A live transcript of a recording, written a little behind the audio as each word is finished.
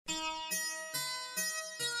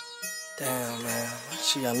Damn, man.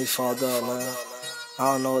 She got me fucked up, man.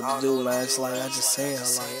 I don't know what to do, man. It's like I just seen her,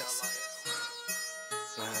 like,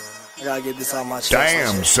 I gotta get this out my chest.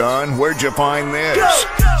 Damn, son, where'd you find this?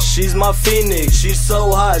 She's my phoenix, she's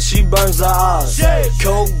so hot, she burns her eyes.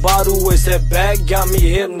 Coke bottle with that back, got me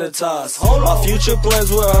hypnotized. My future plans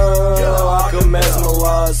with her, I could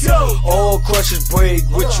mesmerize. All crushes break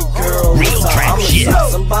with you, girl. Real trap shit.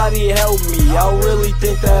 Somebody help me, I really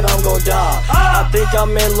think that I'm gonna die. I think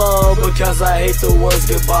I'm in love because I hate the words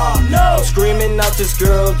goodbye. I'm screaming out, this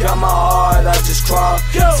girl got my heart, I just cry.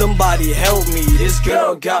 Somebody help me, this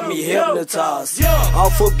girl got me hypnotized.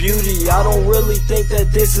 Out for beauty, I don't really think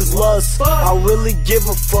that this is lust. I really give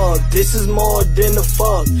a fuck, this is more than a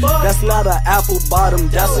fuck. That's not an apple bottom,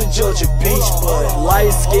 that's a Georgia peach. But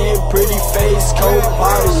light skin, pretty face, coke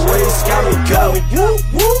bottle waist, got me going. Whoop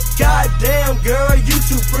whoop, goddamn girl, you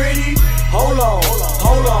too pretty. Hold on,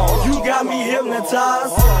 you got me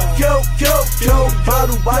hypnotized. Go,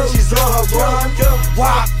 bottle bite, she's on her run.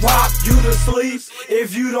 Rock, you to sleep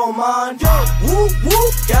if you don't mind. Whoop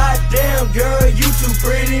whoop, goddamn girl, you too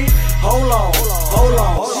pretty. Hold on,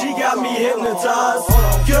 she got me hypnotized.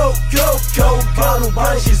 Go, bottle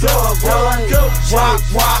bite, she's on her run.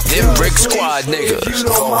 Rock, them brick squad niggas,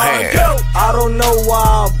 go ahead. I don't know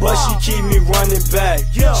why, but she keep me running back.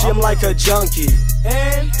 I'm like a junkie,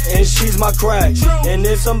 and she's my crack. And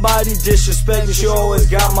if somebody disrespect me, she always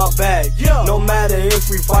got my back. No matter if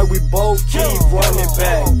we fight, we both keep running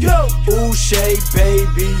back. Ooh, Shay,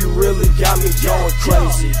 baby, you really got me going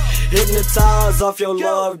crazy. Hypnotized off your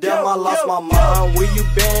love, damn, I lost my mind. Where you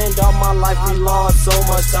been all my life, we lost so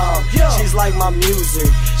much time. She's like my music,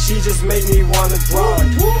 she just make me wanna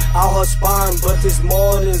grind. Out her spine, but it's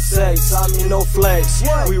more than sex, I mean no flex.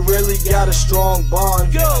 We really got a strong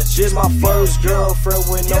bond. She's my first girlfriend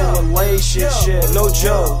with no relationship, no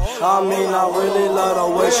joke. I mean I really love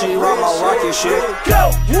the way she rock my rocket shit.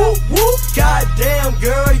 Whoop whoop, goddamn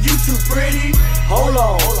girl, you too pretty. Hold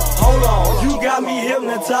on, you got me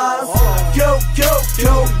hypnotized. Go,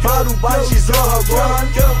 bottle bite, she's on her run.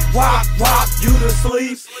 Rock, you to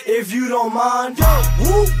sleep if you don't mind.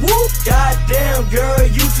 Whoop whoop, goddamn girl,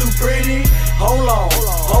 you too pretty. Hold on,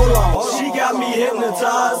 she got me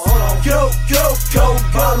hypnotized. Go,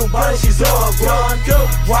 bottle bite, she's on her run.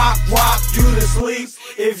 Rock, you to sleep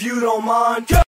if you don't mind.